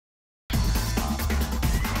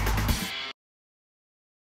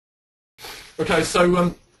Okay, so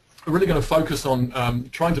we're really going to focus on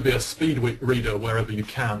trying to be a speed reader wherever you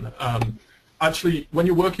can. Actually, when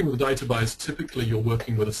you're working with a database, typically you're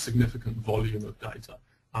working with a significant volume of data.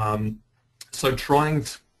 So trying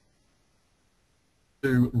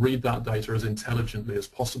to read that data as intelligently as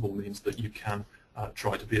possible means that you can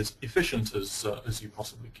try to be as efficient as you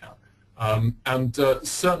possibly can.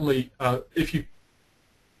 Certainly, if you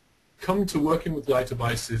come to working with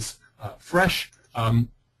databases fresh,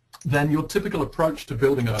 then your typical approach to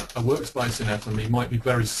building a workspace in FME might be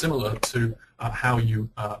very similar to how you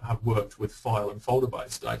have worked with file and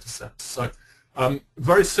folder-based data sets. So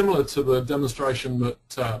very similar to the demonstration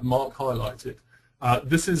that Mark highlighted.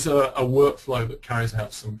 This is a workflow that carries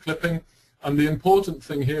out some clipping, and the important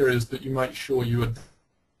thing here is that you make sure you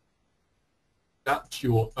adapt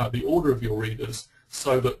the order of your readers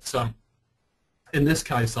so that in this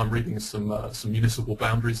case, I'm reading some municipal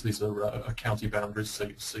boundaries. These are county boundaries, so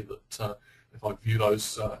you see that if I view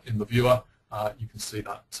those in the viewer, you can see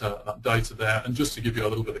that data there. And just to give you a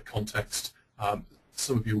little bit of context,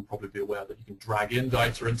 some of you will probably be aware that you can drag in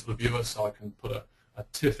data into the viewer, so I can put a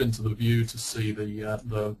TIFF into the view to see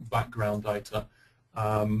the background data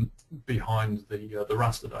behind the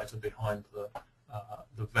raster data behind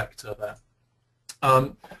the vector there.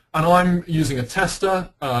 And I'm using a tester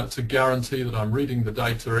to guarantee that I'm reading the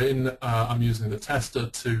data in. I'm using the tester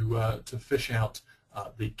to fish out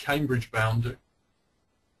the Cambridge boundary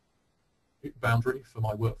for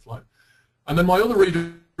my workflow. And then my other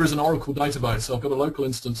reader is an Oracle database. So I've got a local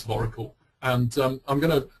instance of Oracle, and I'm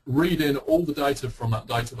going to read in all the data from that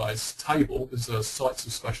database table. These are sites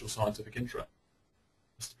of special scientific interest.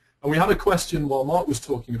 And we had a question while Mark was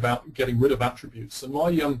talking about getting rid of attributes. And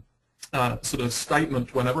my sort of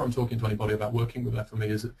statement whenever I'm talking to anybody about working with FME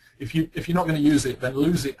is that if you're not going to use it, then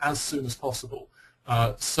lose it as soon as possible.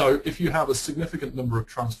 So if you have a significant number of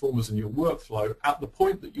transformers in your workflow, at the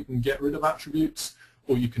point that you can get rid of attributes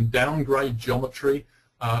or you can downgrade geometry,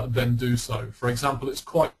 then do so. For example, it's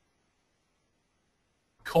quite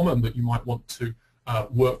common that you might want to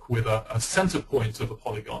work with a center point of a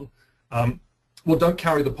polygon. Well, don't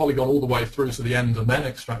carry the polygon all the way through to the end and then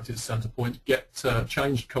extract its center point.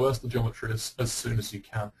 Coerce the geometry as soon as you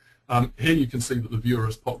can. Here you can see that the viewer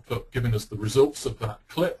has popped up, giving us the results of that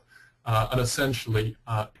clip. And essentially,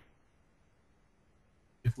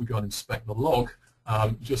 if we go and inspect the log,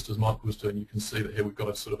 just as Mark was doing, you can see that here we've got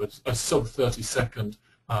a sort of a sub 30-second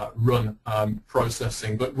run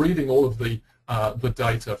processing, but reading all of the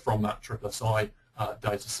data from that SSI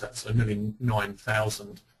data set, so nearly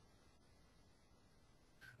 9,000.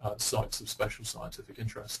 Sites of special scientific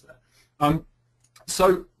interest there.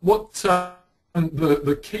 So what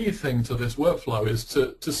the key thing to this workflow is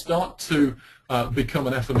to start to become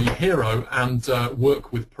an FME hero and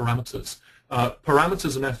work with parameters.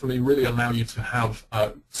 Parameters in FME really allow you to have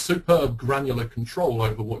superb granular control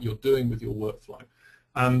over what you're doing with your workflow.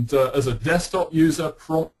 And as a desktop user,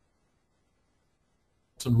 prompt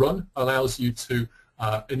and run allows you to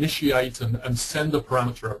initiate and send a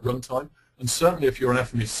parameter at runtime. And certainly if you're an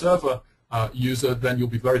FME server user, then you'll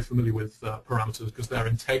be very familiar with parameters because they're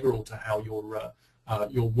integral to how your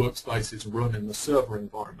workspace is run in the server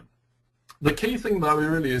environment. The key thing, though,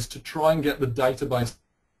 really is to try and get the database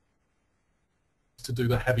to do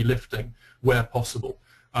the heavy lifting where possible.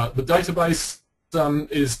 The database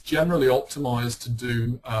is generally optimized to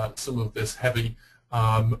do some of this heavy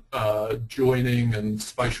joining and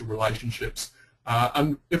spatial relationships.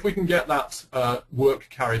 And if we can get that work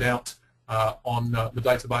carried out on the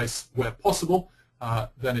database where possible,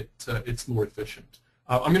 then it's more efficient.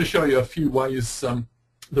 I'm going to show you a few ways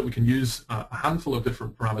that we can use a handful of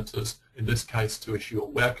different parameters, in this case to issue a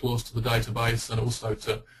where clause to the database and also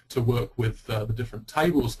to work with the different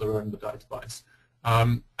tables that are in the database.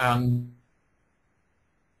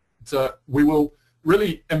 We will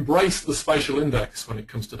really embrace the spatial index when it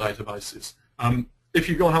comes to databases. If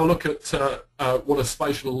you go and have a look at what a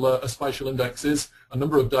spatial index is, a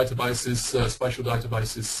number of databases, spatial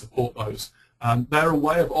databases support those. They're a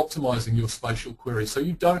way of optimizing your spatial query, so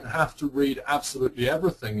you don't have to read absolutely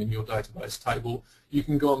everything in your database table. You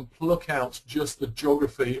can go and pluck out just the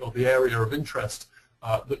geography or the area of interest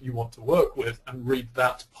that you want to work with and read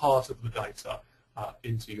that part of the data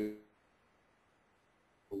into your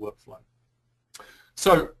workflow.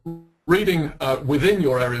 So, reading within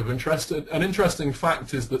your area of interest, an interesting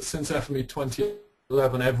fact is that since FME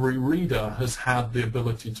 2011, every reader has had the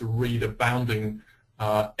ability to read a bounding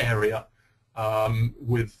area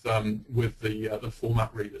with the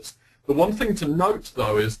format readers. The one thing to note,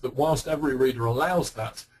 though, is that whilst every reader allows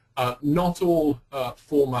that, not all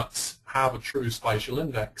formats have a true spatial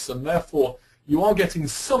index, and therefore you are getting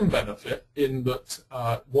some benefit in that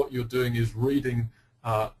what you're doing is reading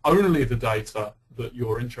only the data that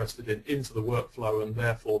you're interested in into the workflow, and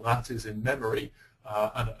therefore that is in memory,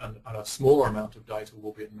 and a smaller amount of data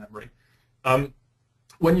will be in memory.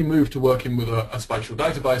 When you move to working with a spatial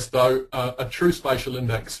database, though, a true spatial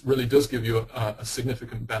index really does give you a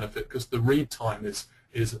significant benefit because the read time is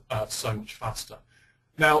so much faster.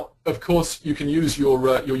 Now, of course, you can use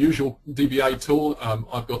your usual DBA tool.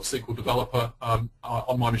 I've got SQL Developer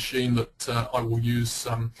on my machine that I will use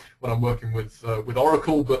when I'm working with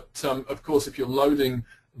Oracle. But of course, if you're loading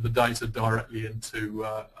the data directly into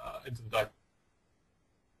the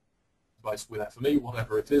database with FME,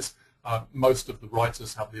 whatever it is, most of the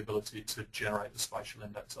writers have the ability to generate the spatial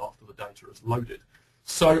index after the data is loaded.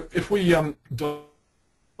 So if we dive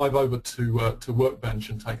over to Workbench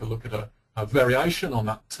and take a look at a variation on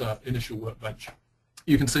that initial workbench,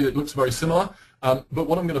 you can see it looks very similar, but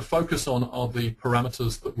what I'm going to focus on are the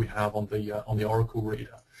parameters that we have on the Oracle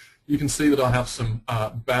reader. You can see that I have some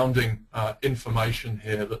bounding information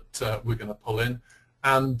here that we're going to pull in,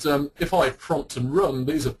 and if I prompt and run,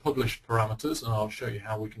 these are published parameters, and I'll show you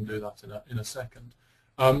how we can do that in a second.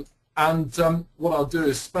 What I'll do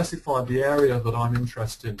is specify the area that I'm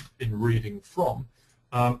interested in reading from,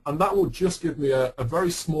 and that will just give me a very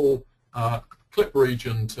small clip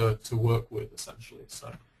region to work with, essentially.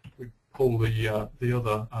 So we pull the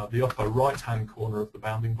upper right-hand corner of the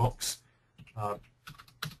bounding box,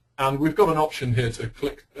 and we've got an option here to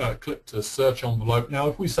click to search envelope. Now,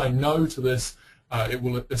 if we say no to this, it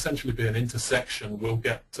will essentially be an intersection. We'll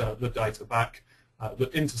get the data back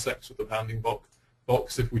that intersects with the bounding box.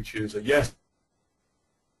 If we choose a yes,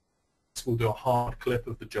 we'll do a hard clip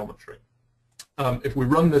of the geometry. If we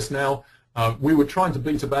run this now, we were trying to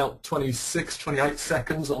beat about 28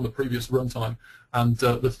 seconds on the previous runtime, and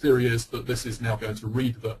the theory is that this is now going to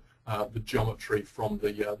read the geometry from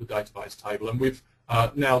the database table, and we've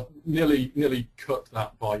now nearly cut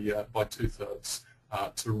that by 2/3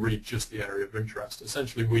 to read just the area of interest.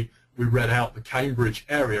 Essentially, we read out the Cambridge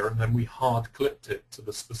area, and then we hard clipped it to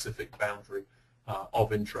the specific boundary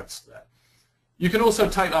of interest there. You can also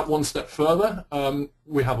take that one step further.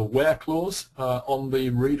 We have a where clause on the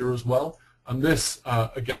reader as well, and this,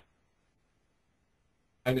 again,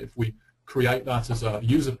 and if we create that as a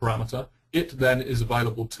user parameter, it then is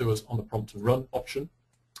available to us on the prompt and run option.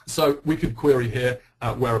 So we could query here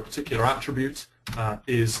where a particular attribute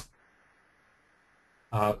is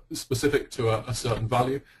specific to a certain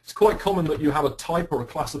value. It's quite common that you have a type or a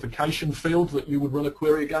classification field that you would run a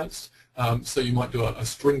query against. So you might do a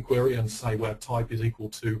string query and say where type is equal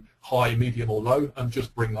to high, medium, or low, and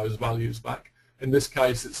just bring those values back. In this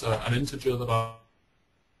case, it's an integer that I'm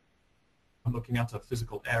looking at, a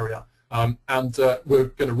physical area, and we're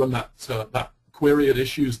going to run that query. It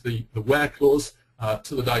issues the where clause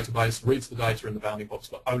to the database, reads the data in the bounding box,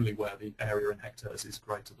 but only where the area in hectares is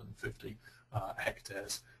greater than 50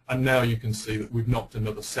 hectares. And now you can see that we've knocked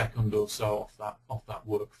another second or so off that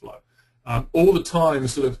workflow. All the time,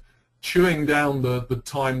 sort of chewing down the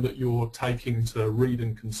time that you're taking to read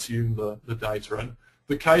and consume the data. And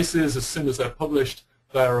the case is, as soon as they're published,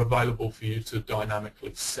 they're available for you to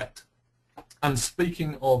dynamically set. And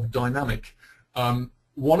speaking of dynamic,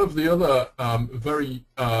 one of the other very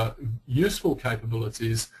useful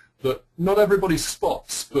capabilities that not everybody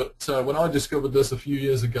spots, but when I discovered this a few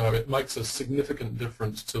years ago, it makes a significant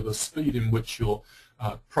difference to the speed in which you're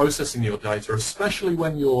processing your data, especially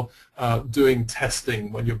when you're doing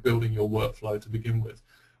testing, when you're building your workflow to begin with.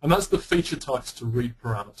 And that's the feature types to read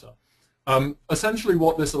parameter. Essentially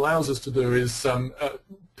what this allows us to do is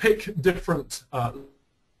pick different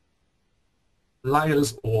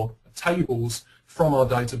layers or tables from our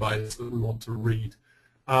database that we want to read.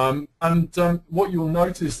 What you'll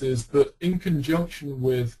notice is that in conjunction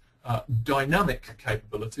with dynamic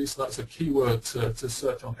capabilities, so that's a keyword to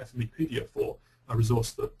search on FMEpedia for, a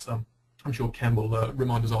resource that I'm sure Ken will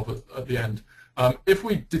remind us of at the end. If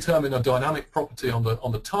we determine a dynamic property on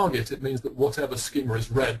the target, it means that whatever schema is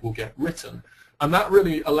read will get written. And that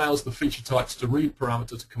really allows the feature types to read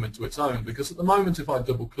parameter to come into its own, because at the moment if I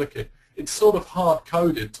double click it, it's sort of hard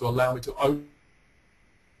coded to allow me to only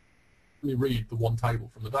read the one table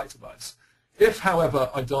from the database. If, however,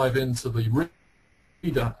 I dive into the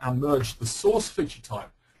reader and merge the source feature type,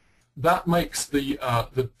 that makes the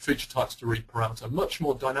feature types to read parameter much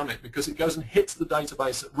more dynamic, because it goes and hits the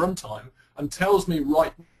database at runtime and tells me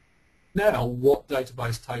right now what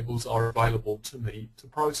database tables are available to me to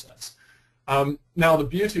process. Now, the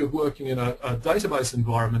beauty of working in a database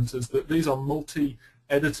environment is that these are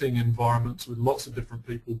multi-editing environments with lots of different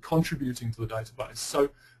people contributing to the database. So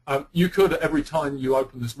you could, every time you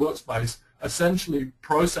open this workspace, essentially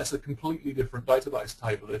process a completely different database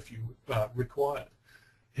table if you require it.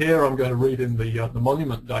 Here I'm going to read in the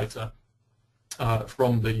monument data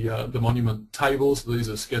from the monument tables. These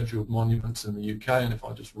are scheduled monuments in the UK, and if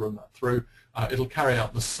I just run that through, it'll carry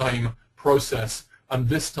out the same process, and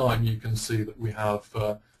this time you can see that we have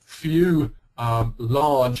few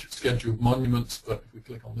large scheduled monuments, but if we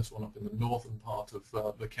click on this one up in the northern part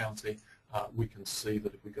of the county, we can see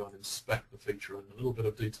that if we go and inspect the feature in a little bit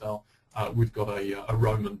of detail, we've got a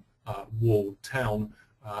Roman walled town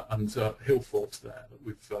and hill forts there that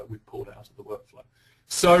we've pulled out of the workflow.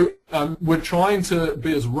 So we're trying to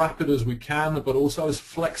be as rapid as we can, but also as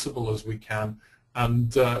flexible as we can,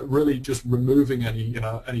 and really just removing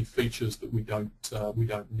any features that we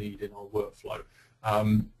don't need in our workflow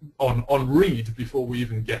on read before we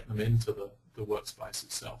even get them into the workspace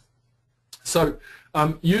itself. So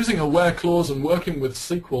using a where clause and working with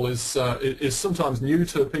SQL is sometimes new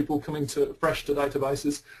to people coming fresh to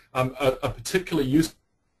databases. A particularly useful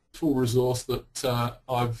resource that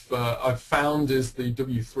I've found is the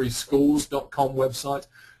w3schools.com website,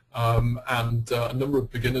 and a number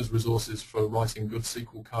of beginners resources for writing good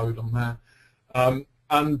SQL code on there.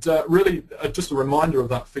 And really, just a reminder of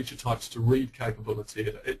that feature types to read capability.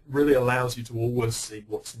 It really allows you to always see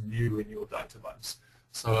what's new in your database.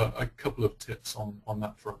 So a couple of tips on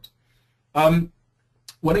that front.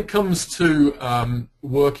 When it comes to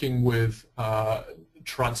working with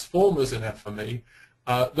transformers in FME,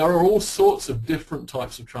 there are all sorts of different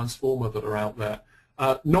types of transformer that are out there,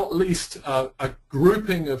 not least a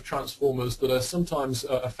grouping of transformers that are sometimes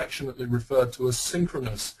affectionately referred to as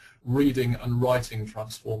synchronous reading and writing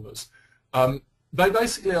transformers. They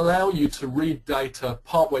basically allow you to read data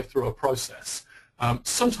partway through a process,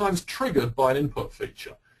 sometimes triggered by an input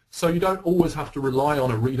feature. So you don't always have to rely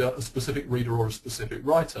on a specific reader or a specific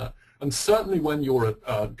writer. And certainly when you're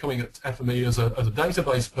coming at FME as a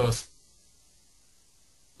database person,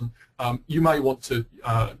 you may want to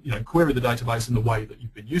query the database in the way that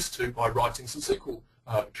you've been used to by writing some SQL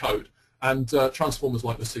code. And transformers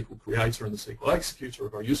like the SQLCreator and the SQL Executor are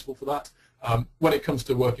very useful for that. When it comes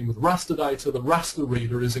to working with raster data, the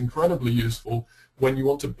RasterReader is incredibly useful when you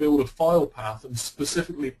want to build a file path and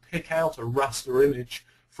specifically pick out a raster image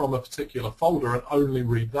from a particular folder and only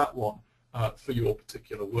read that one for your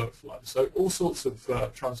particular workflow. So all sorts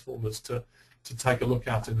of transformers to take a look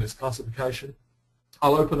at in this classification.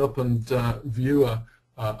 I'll open up and view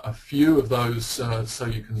a few of those so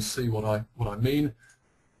you can see what I mean.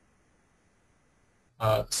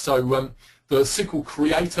 So the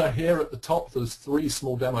SQLCreator here at the top, there's 3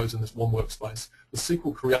 small demos in this one workspace. The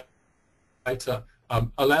SQLCreator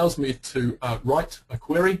allows me to write a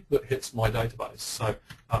query that hits my database. So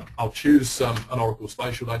I'll choose an Oracle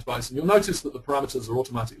spatial database, and you'll notice that the parameters are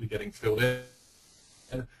automatically getting filled in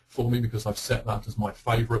for me because I've set that as my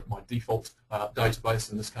favorite, my default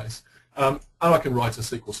database in this case. And I can write a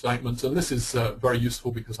SQL statement, and this is very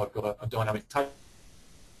useful because I've got a dynamic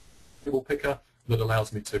table picker that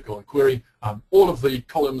allows me to go and query all of the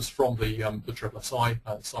columns from the SSI,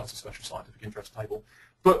 Sites of Special Scientific Interest table.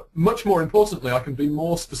 But much more importantly, I can be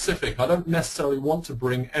more specific. I don't necessarily want to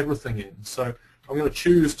bring everything in, so I'm going to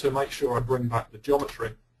choose to make sure I bring back the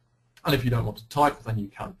geometry. And if you don't want to type, then you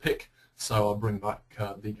can pick. So I'll bring back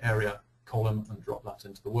the area column and drop that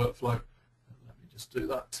into the workflow. Let me just do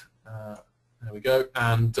that. There we go.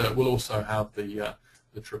 And we'll also have the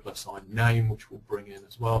SSI name, which we'll bring in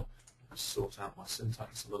as well. Just sort out my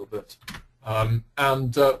syntax a little bit.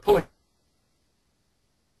 And pulling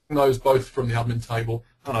those both from the admin table,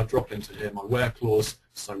 and I drop into here my where clause.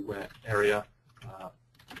 So where area,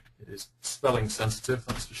 it is spelling sensitive,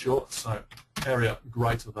 that's for sure. So area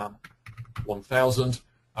greater than 1000.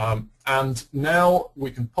 And now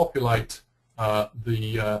we can populate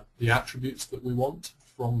the attributes that we want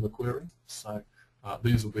from the query. So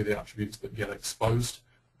these will be the attributes that get exposed.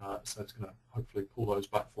 So it's going to hopefully pull those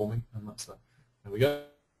back for me, and that's there we go.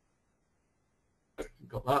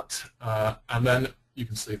 Got that, and then you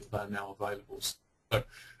can see that they're now available. So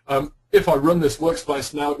if I run this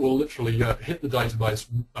workspace now, it will literally hit the database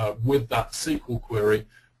with that SQL query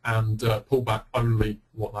and pull back only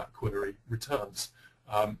what that query returns.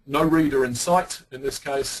 No reader in sight in this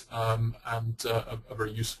case, and a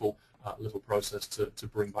very useful little process to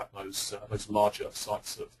bring back those larger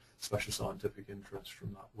sites of special scientific interest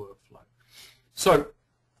from that workflow. So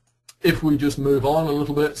if we just move on a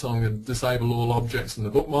little bit, so I'm going to disable all objects in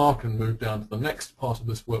the bookmark and move down to the next part of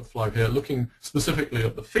this workflow here, looking specifically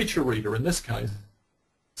at the FeatureReader in this case,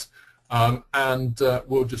 and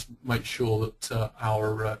we'll just make sure that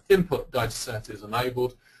our input data set is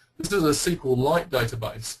enabled. This is a SQLite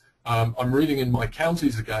database, I'm reading in my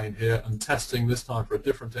counties again here and testing this time for a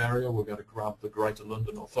different area. We're going to grab the Greater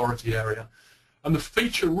London Authority area. And the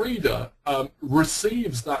feature reader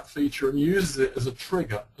receives that feature and uses it as a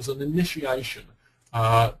trigger, as an initiation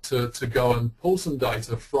to go and pull some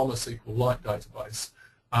data from a SQLite database.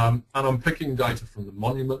 And I'm picking data from the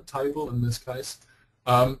monument table in this case.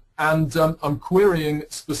 I'm querying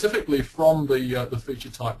specifically from the feature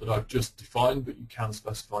type that I've just defined, but you can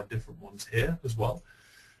specify different ones here as well.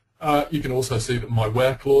 You can also see that my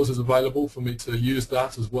where clause is available for me to use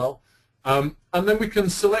that as well. And then we can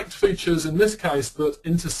select features, in this case, that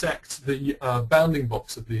intersect the bounding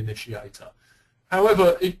box of the initiator.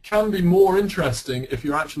 However, it can be more interesting if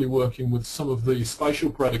you're actually working with some of the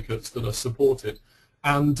spatial predicates that are supported.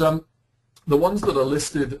 And the ones that are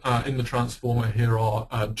listed in the transformer here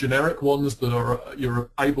are generic ones that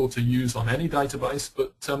you're able to use on any database.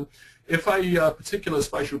 But if a particular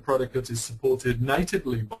spatial predicate is supported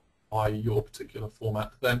natively by your particular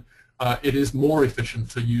format, then it is more efficient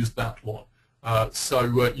to use that one.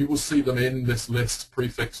 So you will see them in this list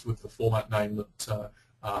prefixed with the format name that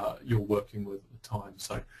you're working with at the time.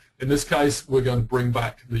 So in this case, we're going to bring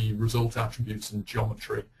back the result attributes and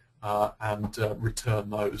geometry and return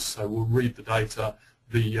those. So we'll read the data,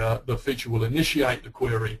 the feature will initiate the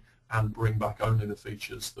query and bring back only the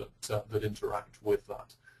features that interact with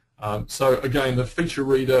that. So again, the feature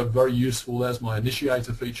reader, very useful. There's my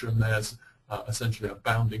initiator feature, and there's essentially a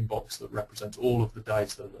bounding box that represents all of the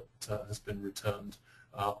data that has been returned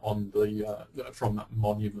from that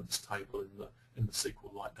monuments table in the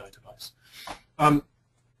SQLite database.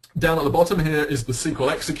 Down at the bottom here is the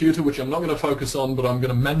SQL executor, which I'm not going to focus on, but I'm going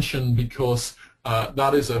to mention because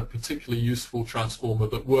that is a particularly useful transformer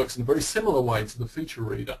that works in a very similar way to the feature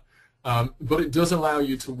reader. But it does allow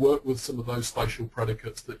you to work with some of those spatial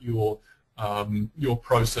predicates that your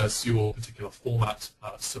process, your particular format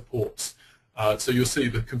supports. So you'll see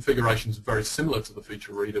the configuration is very similar to the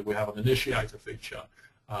feature reader. We have an initiator feature.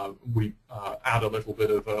 We add a little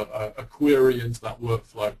bit of a query into that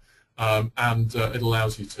workflow, and it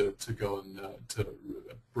allows you to go and to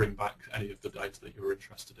bring back any of the data that you're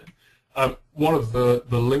interested in. One of the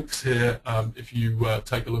links here, if you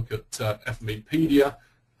take a look at FMEpedia,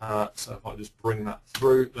 so if I just bring that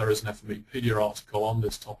through, there is an FMEpedia article on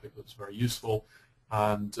this topic that's very useful.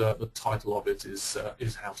 And the title of it is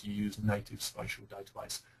how to use native spatial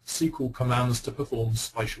database SQL commands to perform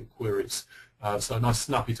spatial queries. So a nice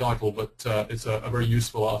snappy title, but it's a very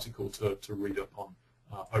useful article to read up on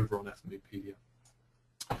over on FMEpedia.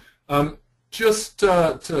 Just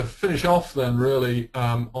to finish off then, really,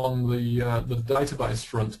 on the database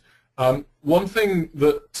front, one thing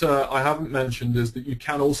that I haven't mentioned is that you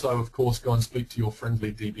can also, of course, go and speak to your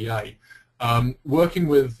friendly DBA. Working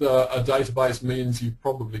with a database means you've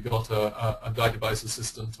probably got a database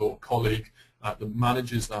assistant or colleague that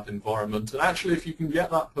manages that environment. And actually, if you can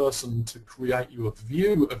get that person to create you a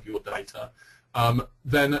view of your data,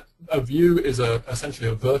 then a view is essentially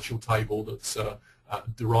a virtual table that's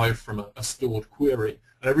derived from a stored query.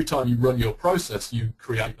 And every time you run your process, you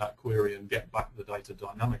create that query and get back the data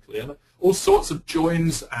dynamically. And all sorts of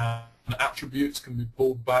joins and attributes can be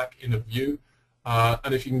pulled back in a view.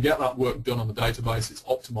 And if you can get that work done on the database, it's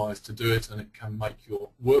optimized to do it, and it can make your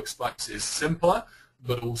workspaces simpler,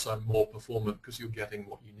 but also more performant because you're getting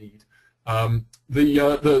what you need.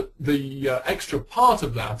 The extra part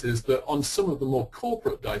of that is that on some of the more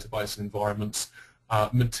corporate database environments,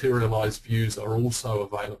 materialized views are also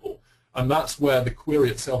available. And that's where the query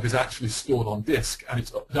itself is actually stored on disk, and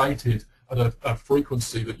it's updated at a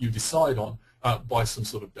frequency that you decide on by some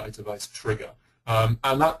sort of database trigger.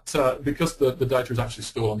 And that, because the data is actually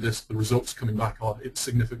stored on disk, the results coming back are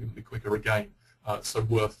significantly quicker again, so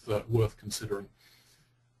worth considering.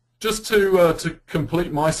 Just to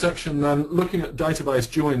complete my section then, looking at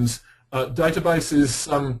database joins, databases,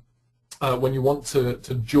 when you want to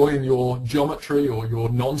join your geometry or your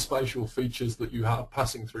non-spatial features that you have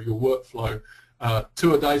passing through your workflow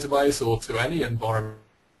to a database or to any environment,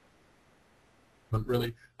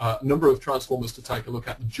 really, a number of transformers to take a look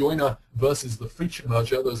at. The joiner versus the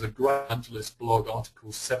FeatureMerger. There's a great Angelis blog,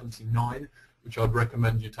 article 79, which I'd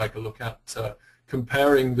recommend you take a look at,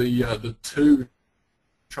 comparing the two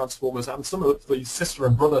transformers and some of the sister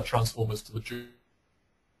and brother transformers to the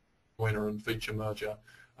joiner and FeatureMerger,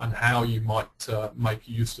 and how you might make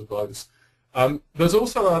use of those. There's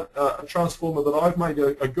also a transformer that I've made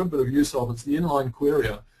a good bit of use of. It's the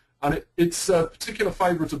InlineQuerier. And it's a particular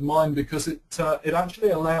favorite of mine because it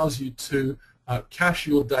actually allows you to cache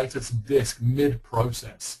your data to disk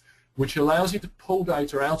mid-process, which allows you to pull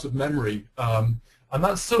data out of memory. And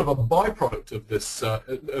that's sort of a byproduct of this,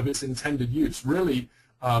 of its intended use. Really,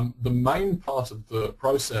 the main part of the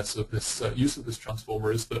process of this use of this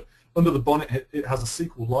transformer is that under the bonnet it has a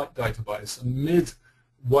SQLite database, and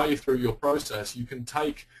midway through your process you can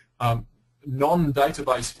take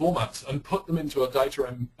non-database formats and put them into a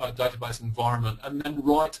database environment and then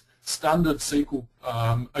write standard SQL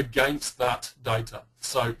against that data.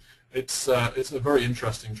 So it's a very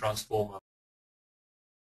interesting transformer.